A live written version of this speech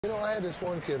You know, I had this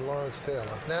one kid, Lawrence Taylor.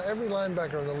 Now, every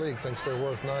linebacker in the league thinks they're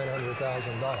worth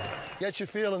 $900,000. Get your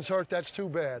feelings hurt, that's too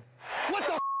bad. What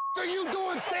the are you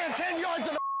doing? Stand 10 yards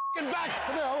in the back.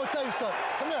 Come here, I want to tell you something.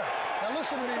 Come here. Now,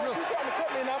 listen to me real quick. You trying to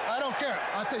cut me now? I don't care.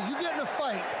 I'll tell you, you get in a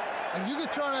fight, and you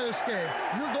get thrown out of this game,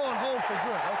 you're going home for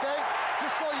good, okay?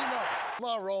 Just so you know. Come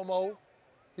on, Romo.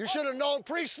 You should have known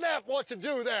pre-snap what to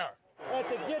do there. And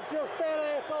to get your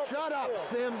fat ass off. Shut up,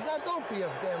 Sims. Now, don't be a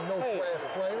damn no-class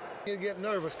player. You get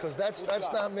nervous, because that's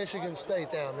not Michigan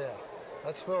State down there.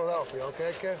 That's Philadelphia,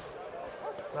 okay, kid?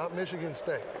 Not Michigan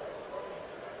State.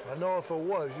 I know if it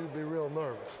was, you'd be real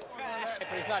nervous.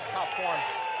 But he's not in top form.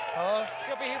 Huh?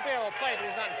 He'll be able to play, but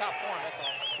he's not in top form, that's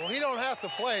all. Well, he don't have to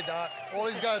play, Doc. All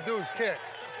he's got to do is kick.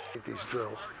 I hate these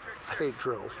drills. I hate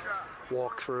drills.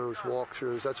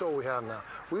 Walkthroughs. That's all we have now.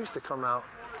 We used to come out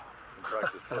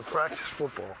and practice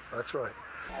football. That's right.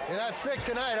 You're not sick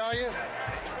tonight, are you?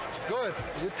 Good.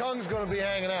 Your tongue's going to be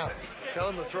hanging out. Tell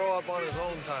him to throw up on his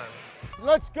own time.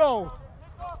 Let's go.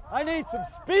 I need some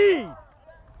speed.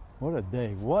 What a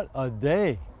day. What a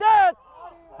day.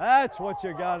 That's what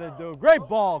you got to do. Great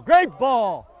ball. Great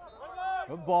ball.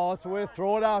 Good ball. That's the way to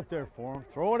throw it out there for him.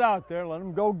 Throw it out there. Let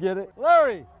him go get it.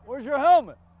 Larry, where's your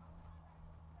helmet?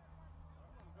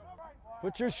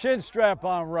 Put your shin strap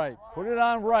on right. Put it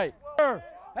on right.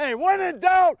 Hey, when in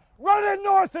doubt, run it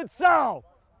north and south.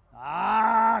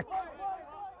 Ah.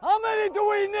 How many do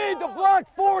we need to block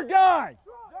 4 guys?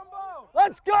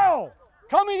 Let's go.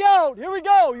 Coming out. Here we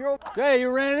go. Hey, you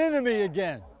ran into me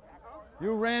again.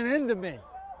 You ran into me.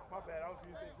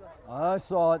 I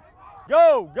saw it.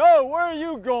 Go. Where are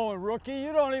you going, rookie?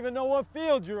 You don't even know what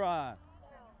field you're on.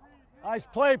 Nice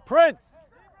play, Prince.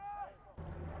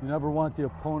 You never want the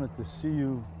opponent to see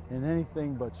you in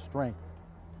anything but strength.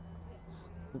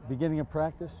 The beginning of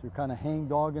practice, you're kind of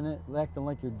hang-dogging it, acting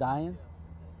like you're dying,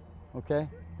 okay?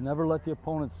 Never let the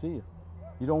opponent see it.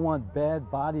 You don't want bad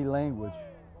body language.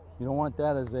 You don't want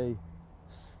that as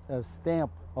a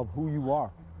stamp of who you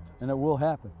are, and it will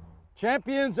happen.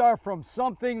 Champions are from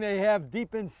something they have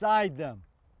deep inside them.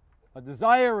 A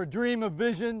desire, a dream, a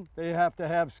vision. They have to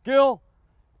have skill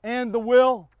and the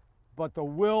will, but the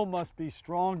will must be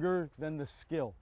stronger than the skill.